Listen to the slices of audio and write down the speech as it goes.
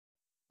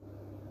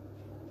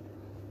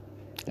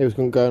Hey, what's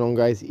going on,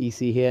 guys?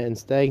 EC here, and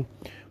today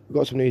we've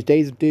got some news.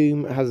 Days of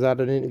Doom has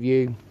had an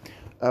interview.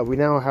 We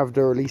now have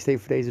the release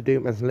date for Days of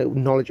Doom and some little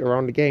knowledge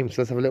around the game.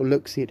 So let's have a little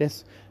look, see at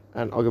this,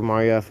 and I'll give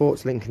my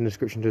thoughts. Link in the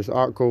description to this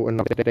article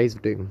and Days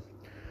of Doom.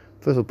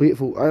 First of all,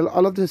 beautiful. I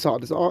love this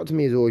art. This art to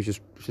me is always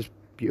just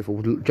beautiful.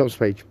 Jumps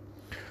page.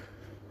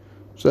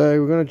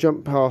 So we're gonna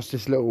jump past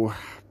this little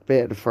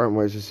bit at the front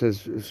where it just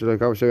says so.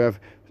 Like, so we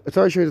have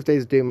Atari shows of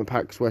Days of Doom and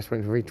PAX West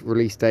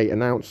release date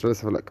announced. So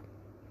let's have a look.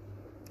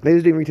 Days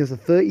of Doom retails for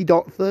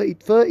 $30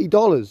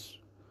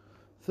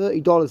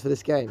 for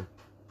this game.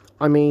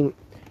 I mean,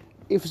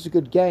 if it's a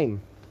good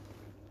game,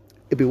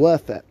 it'd be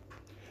worth it.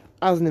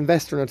 As an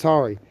investor in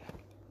Atari,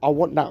 I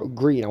want that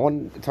green. I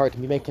want Atari to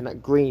be making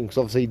that green because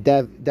obviously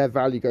their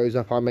value goes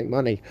up. I make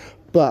money,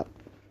 but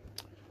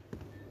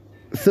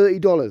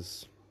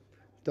 $30.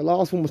 The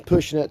last one was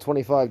pushing it at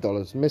 $25.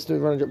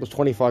 Mr. Runner was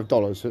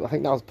 $25, so I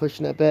think that was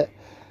pushing it a bit.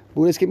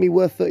 Will this give me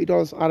worth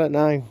 $30? I don't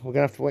know. We're going to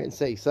have to wait and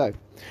see. So,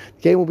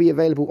 the game will be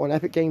available on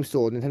Epic Games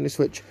Store, Nintendo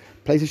Switch,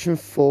 PlayStation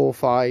 4,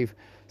 5,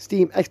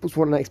 Steam, Xbox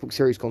One, and Xbox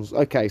Series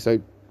consoles. Okay, so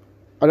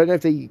I don't know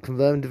if they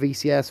confirmed the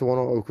VCS or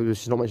not, because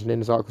it's not mentioned in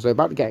this article. So,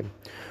 about the game.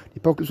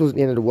 The apocalypse wasn't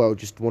the end of the world,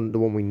 just the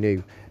one we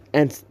knew.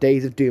 And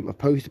Days of Doom, a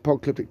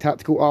post-apocalyptic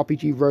tactical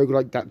RPG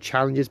roguelike that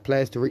challenges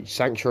players to reach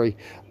Sanctuary,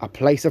 a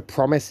place of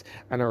promise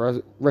and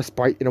a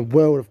respite in a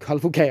world of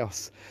colourful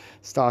chaos.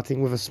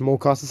 Starting with a small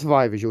cast of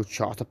survivors, you'll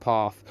chart a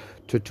path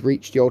to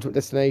reach the ultimate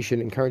destination,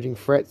 encouraging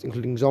threats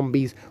including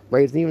zombies,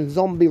 raiders, and even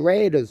zombie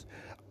raiders.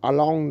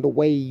 Along the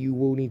way, you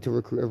will need to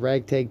recruit a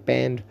ragtag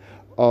band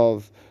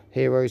of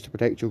heroes to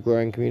protect your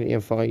growing community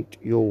and fight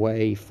your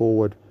way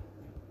forward.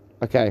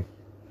 Okay,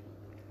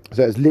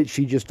 so it's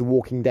literally just The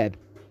Walking Dead.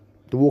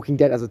 The Walking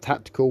Dead as a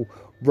tactical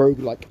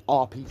roguelike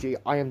RPG.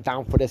 I am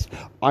down for this.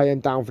 I am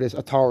down for this.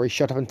 Atari,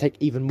 shut up and take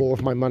even more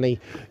of my money.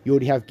 You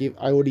already have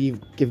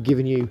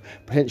given you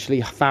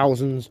potentially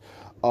thousands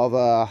of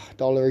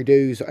dollary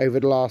dues over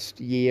the last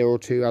year or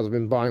two as I've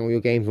been buying all your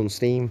games on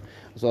Steam,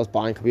 as well as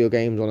buying a couple of your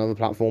games on other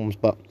platforms.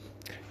 But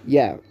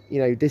yeah, you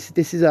know, this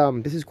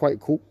is quite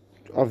cool.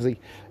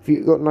 Obviously, if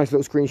you've got a nice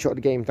little screenshot of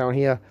the game down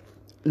here,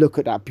 look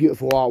at that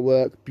beautiful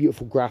artwork,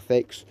 beautiful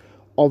graphics.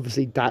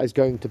 Obviously, that is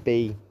going to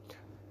be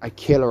a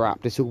killer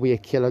app. This will be a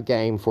killer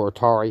game for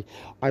Atari.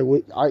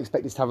 I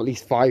expect this to have at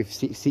least 5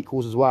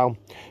 sequels as well.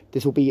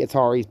 This will be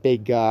Atari's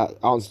big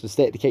answer to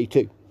State of Decay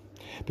 2,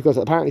 because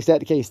apparently State of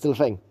Decay is still a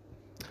thing.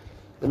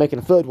 They're making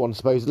a third one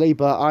supposedly,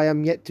 but I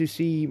am yet to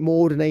see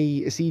more than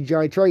a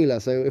CGI trailer.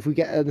 So if we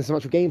get so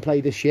much of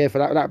gameplay this year for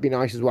that, that'd be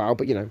nice as well.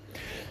 But you know,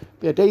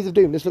 yeah, Days of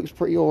Doom. This looks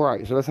pretty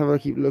alright. So let's have a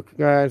keep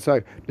looking.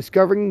 So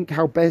discovering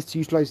how best to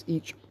utilize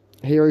each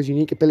hero's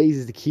unique abilities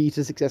is the key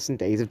to success in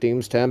Days of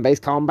Doom's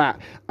turn-based combat.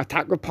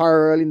 Attack with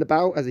pyro early in the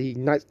battle as he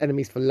ignites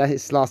enemies for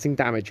less lasting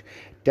damage.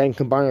 Then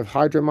combined with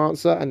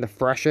Hydromancer and the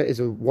Thresher is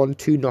a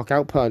 1-2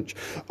 knockout punch.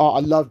 Oh, I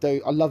love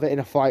it in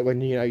a fight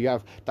when you know you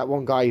have that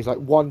one guy who's like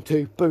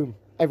 1-2, boom,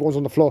 everyone's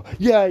on the floor.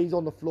 Yeah, he's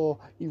on the floor.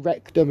 He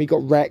wrecked them. He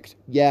got wrecked.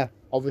 Yeah,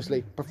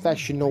 obviously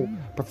professional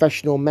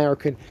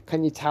American.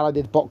 Can you tell I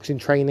did boxing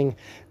training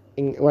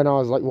when I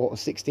was like what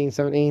 16,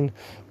 17?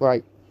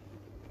 Right.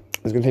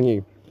 Let's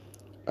continue.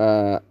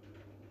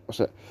 What's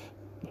it?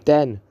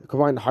 Then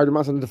combine the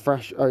Hydromancer and the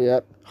Fresh. Oh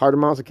yeah,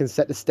 Hydromancer can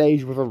set the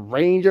stage with a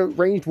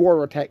ranged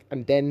warrior attack,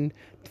 and then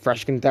the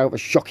Fresh can deal with a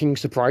shocking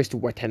surprise to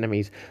wet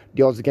enemies.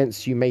 The odds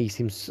against you may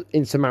seem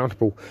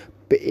insurmountable,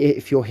 but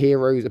if your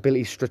hero's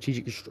abilities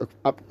strategically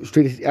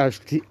upgraded.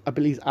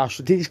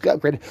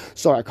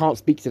 Sorry, I can't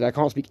speak today. I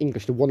can't speak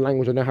English. The one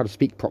language I know how to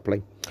speak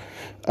properly.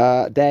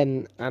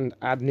 Then and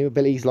add new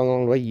abilities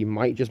along the way, you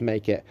might just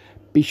make it.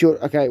 Be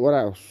sure. Okay, what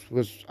else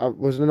was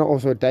there not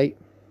also a date?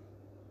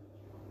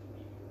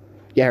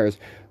 Yeah, here it is.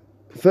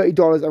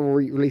 $30 and will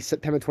release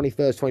September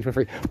 21st,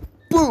 2023.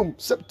 Boom!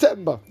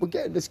 September! We're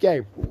getting this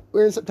game.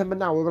 We're in September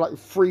now. We're like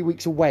 3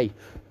 weeks away.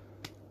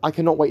 I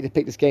cannot wait to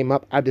pick this game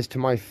up, add this to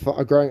my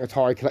growing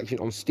Atari collection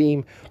on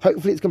Steam.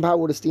 Hopefully it's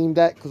compatible with the Steam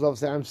Deck, because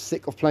obviously I'm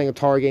sick of playing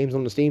Atari games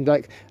on the Steam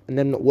Deck and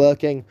them not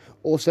working.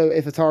 Also,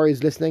 if Atari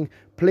is listening,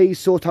 please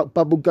sort out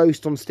Bubble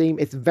Ghost on Steam.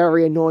 It's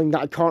very annoying that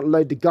I can't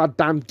load the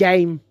goddamn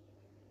game.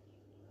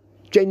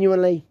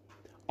 Genuinely.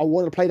 I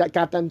want to play that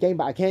goddamn game,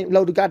 but I can't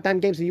load the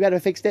goddamn game, so you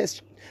better fix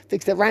this.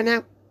 Fix it right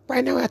now.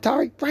 Right now,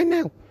 Atari. Right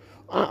now.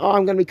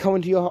 I'm going to be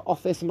coming to your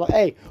office and be like,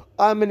 hey,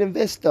 I'm an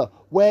investor.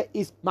 Where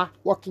is my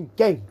working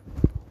game?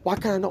 Why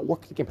can't I not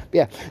work the game? But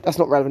yeah, that's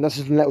not relevant. That's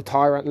just a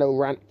little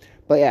rant.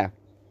 But yeah.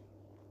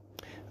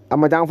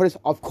 Am I down for this?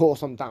 Of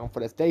course I'm down for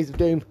this. Days of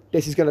Doom.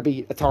 This is going to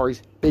be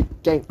Atari's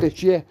big game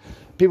this year.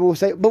 People will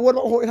say, but what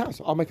about Haunted House?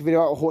 I'll make a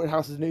video out of Haunted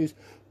House's news.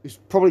 It's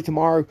probably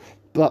tomorrow.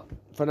 But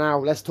for now,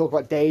 let's talk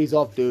about Days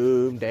of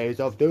Doom. Days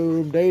of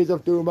Doom. Days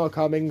of Doom are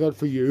coming good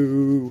for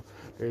you.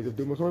 Days of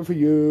Doom are coming for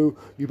you.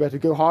 You better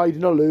go hide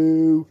in a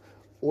loo.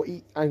 Or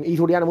eat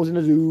all the animals in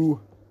the zoo.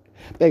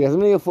 There you go.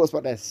 Some of your thoughts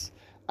about this.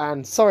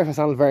 And sorry if I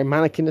sounded very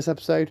manic in this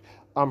episode.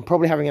 I'm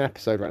probably having an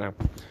episode right now.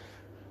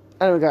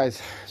 Anyway,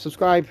 guys,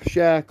 subscribe,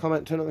 share,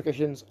 comment, turn on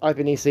notifications. I've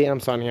been EC and I'm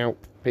signing out.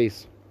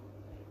 Peace.